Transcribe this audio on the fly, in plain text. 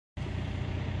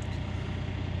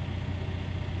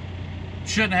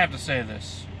Shouldn't have to say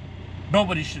this.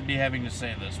 Nobody should be having to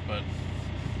say this, but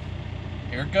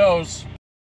here it goes.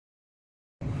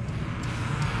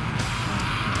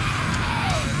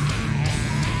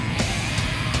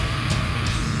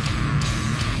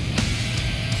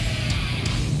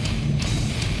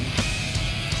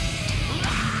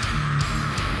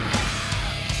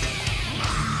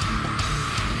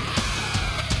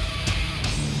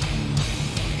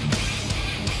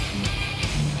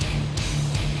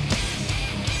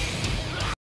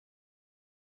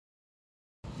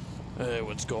 Hey,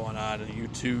 what's going on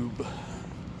YouTube?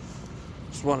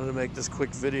 Just wanted to make this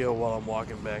quick video while I'm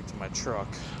walking back to my truck.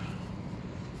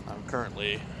 I'm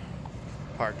currently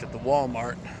parked at the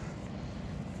Walmart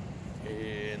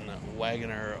in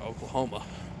Wagoner, Oklahoma.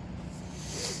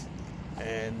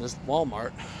 And this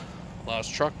Walmart allows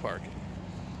truck parking.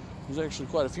 There's actually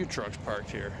quite a few trucks parked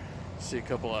here. See a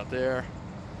couple out there.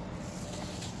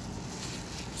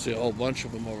 See a whole bunch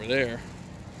of them over there.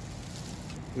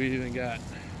 We even got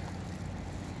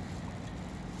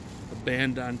a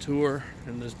band on tour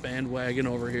in this band wagon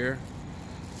over here.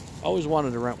 I always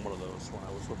wanted to rent one of those when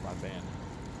I was with my band,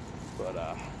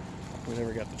 but we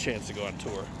never got the chance to go on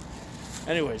tour.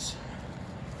 Anyways,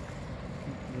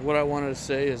 what I wanted to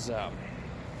say is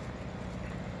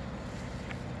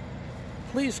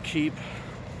please keep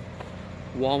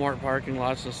Walmart parking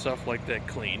lots and stuff like that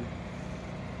clean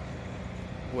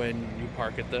when you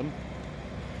park at them,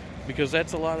 because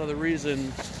that's a lot of the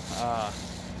reason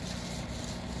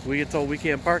we get told we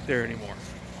can't park there anymore.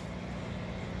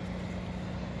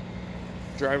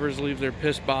 Drivers leave their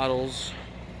piss bottles,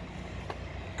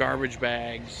 garbage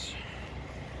bags.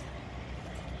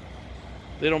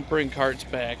 They don't bring carts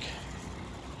back.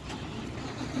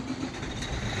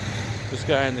 This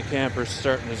guy in the camper is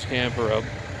starting his camper up.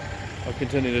 I'll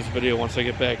continue this video once I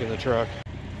get back in the truck.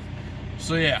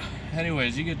 So yeah,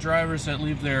 anyways, you get drivers that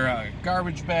leave their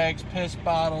garbage bags, piss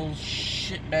bottles,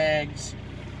 shit bags,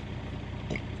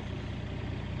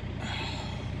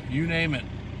 you name it.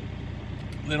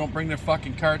 They don't bring their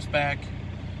fucking carts back.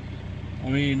 I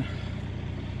mean,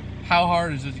 how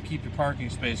hard is it to keep your parking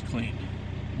space clean?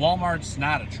 Walmart's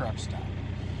not a truck stop.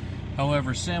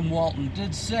 However, Sam Walton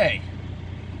did say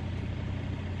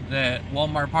that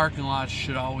Walmart parking lots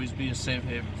should always be a safe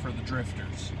haven for the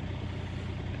drifters,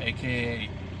 aka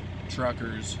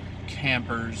truckers,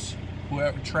 campers,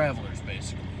 whoever, travelers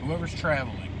basically, whoever's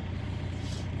traveling.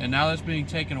 And now that's being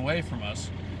taken away from us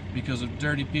because of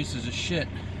dirty pieces of shit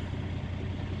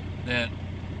that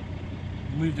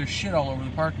leave their shit all over the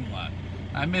parking lot.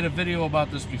 I made a video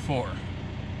about this before,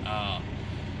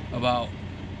 about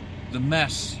the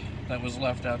mess that was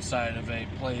left outside of a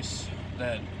place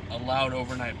that allowed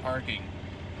overnight parking.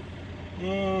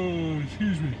 Oh,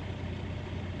 excuse me.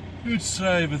 It's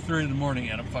 3 in the morning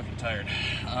and I'm fucking tired.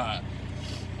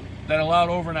 That allowed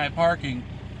overnight parking.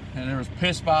 And there was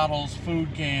piss bottles,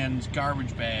 food cans,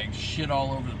 garbage bags, shit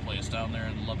all over the place down there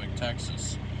in Lubbock,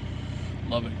 Texas.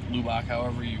 Lubbock, Lubbock,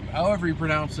 however you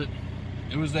pronounce it.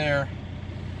 It was there.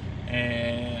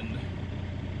 And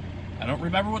I don't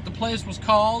remember what the place was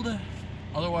called.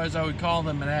 Otherwise I would call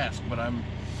them and ask. But I'm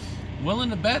willing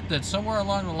to bet that somewhere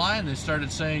along the line they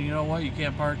started saying, you know what, you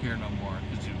can't park here no more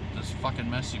because this fucking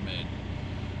mess you made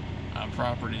on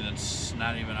property that's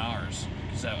not even ours.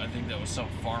 Because I think that was some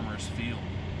farmer's field.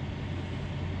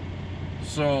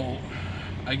 So,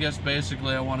 I guess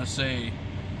basically I want to say,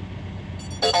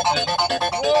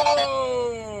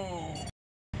 whoa!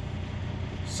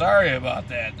 Sorry about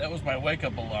that. That was my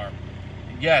wake-up alarm.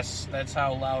 Yes, that's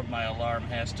how loud my alarm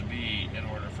has to be in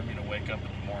order for me to wake up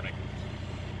in the morning.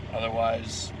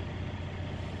 Otherwise,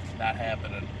 not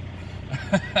happening.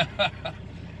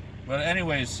 But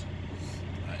anyways,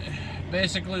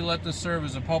 basically let this serve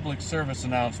as a public service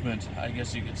announcement, I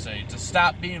guess you could say, to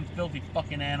stop being filthy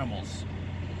fucking animals.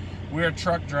 We are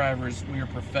truck drivers, we are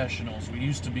professionals. We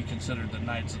used to be considered the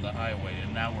knights of the highway,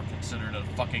 and now we're considered a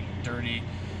fucking dirty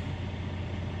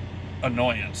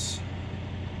annoyance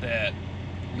that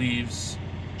leaves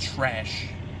trash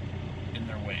in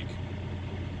their wake.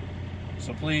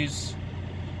 So please,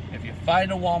 if you find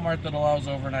a Walmart that allows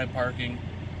overnight parking,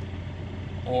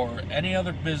 or any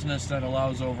other business that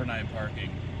allows overnight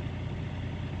parking,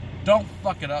 don't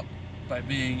fuck it up by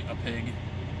being a pig.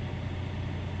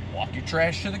 Walk your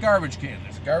trash to the garbage can.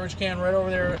 There's a garbage can right over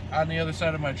there on the other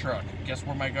side of my truck. Guess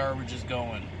where my garbage is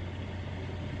going?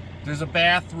 There's a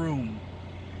bathroom.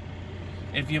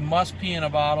 If you must pee in a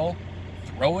bottle,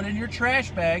 throw it in your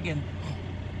trash bag and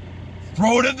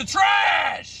throw it in the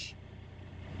trash!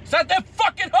 It's not that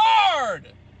fucking hard!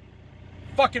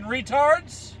 Fucking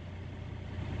retards!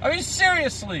 I mean,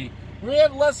 seriously, we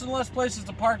have less and less places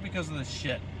to park because of this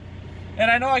shit. And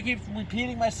I know I keep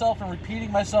repeating myself and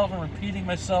repeating myself and repeating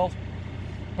myself,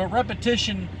 but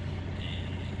repetition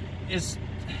is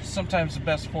sometimes the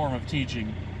best form of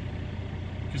teaching.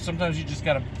 Because sometimes you just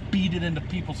gotta beat it into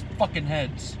people's fucking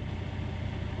heads.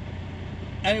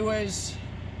 Anyways,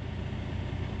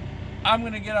 I'm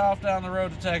gonna get off down the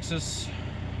road to Texas.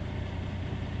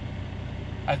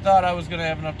 I thought I was gonna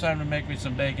have enough time to make me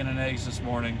some bacon and eggs this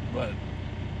morning, but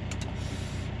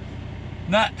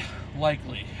not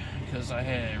likely, because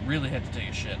I really had to take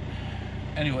a shit.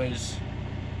 Anyways,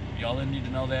 y'all didn't need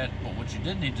to know that, but what you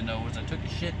did need to know was I took a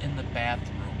shit in the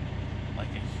bathroom like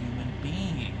a human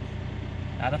being.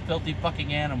 Not a filthy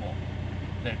fucking animal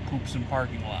that poops in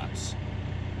parking lots.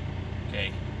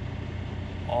 Okay.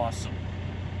 Awesome.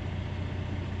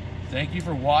 Thank you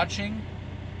for watching.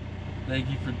 Thank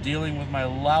you for dealing with my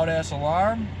loud-ass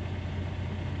alarm.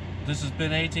 This has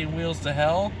been 18 Wheels to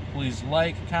Hell. Please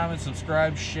like, comment,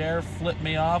 subscribe, share, flip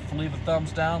me off, leave a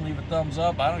thumbs down, leave a thumbs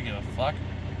up. I don't give a fuck.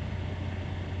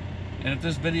 And if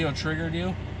this video triggered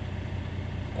you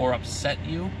or upset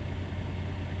you,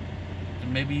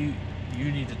 then maybe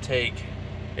you need to take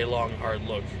a long, hard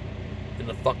look in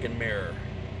the fucking mirror.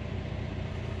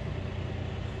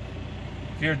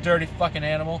 If you're a dirty fucking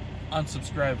animal,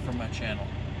 unsubscribe from my channel.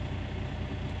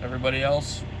 Everybody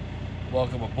else,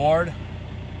 welcome aboard.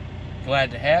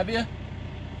 Glad to have you.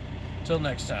 Till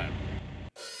next time.